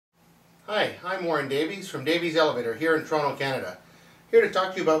Hi, I'm Warren Davies from Davies Elevator here in Toronto, Canada. Here to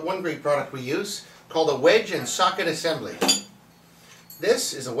talk to you about one great product we use called a wedge and socket assembly.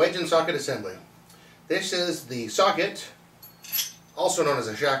 This is a wedge and socket assembly. This is the socket, also known as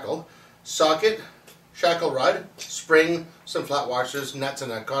a shackle. Socket, shackle rod, spring, some flat washers, nuts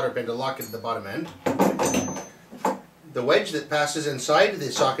and a cotter pin to lock it at the bottom end. The wedge that passes inside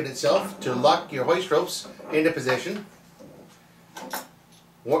the socket itself to lock your hoist ropes into position.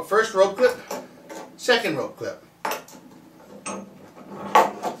 First rope clip, second rope clip.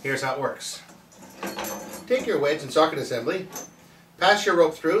 Here's how it works. Take your wedge and socket assembly, pass your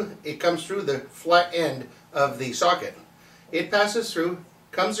rope through. It comes through the flat end of the socket. It passes through,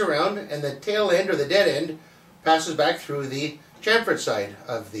 comes around, and the tail end or the dead end passes back through the chamfered side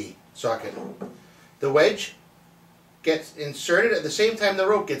of the socket. The wedge gets inserted at the same time the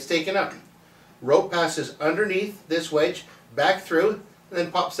rope gets taken up. Rope passes underneath this wedge, back through, and then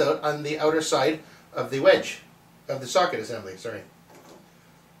pops out on the outer side of the wedge, of the socket assembly, sorry.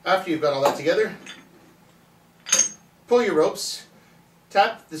 After you've got all that together, pull your ropes,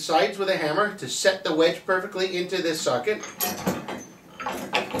 tap the sides with a hammer to set the wedge perfectly into this socket.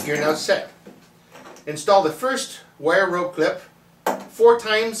 You're now set. Install the first wire rope clip 4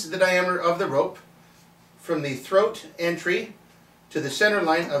 times the diameter of the rope from the throat entry to the center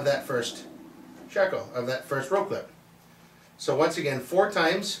line of that first shackle, of that first rope clip. So once again, 4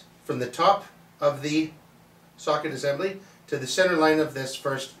 times from the top of the socket assembly to the center line of this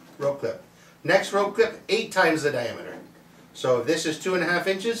first rope clip. Next rope clip, 8 times the diameter. So if this is 2.5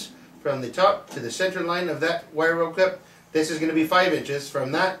 inches from the top to the center line of that wire rope clip, this is going to be 5 inches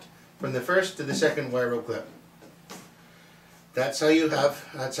from the first to the second wire rope clip. That's how you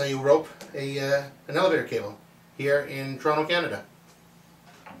rope an elevator cable here in Toronto, Canada.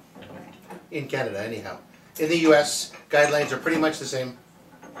 In Canada, anyhow. In the US, guidelines are pretty much the same.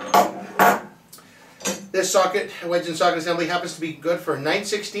 This socket, wedge and socket assembly happens to be good for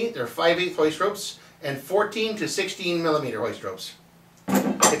 9/16 or 5/8 hoist ropes and 14 to 16 millimeter hoist ropes.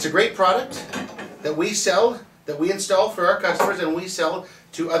 It's a great product that we sell, that we install for our customers, and we sell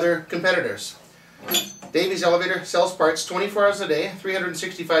to other competitors. Davies Elevator sells parts 24 hours a day,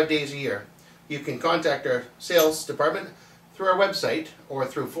 365 days a year. You can contact our sales department through our website or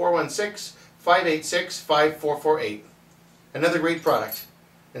through 416-586-5448. Another great product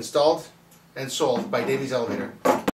installed and sold by Davies Elevator.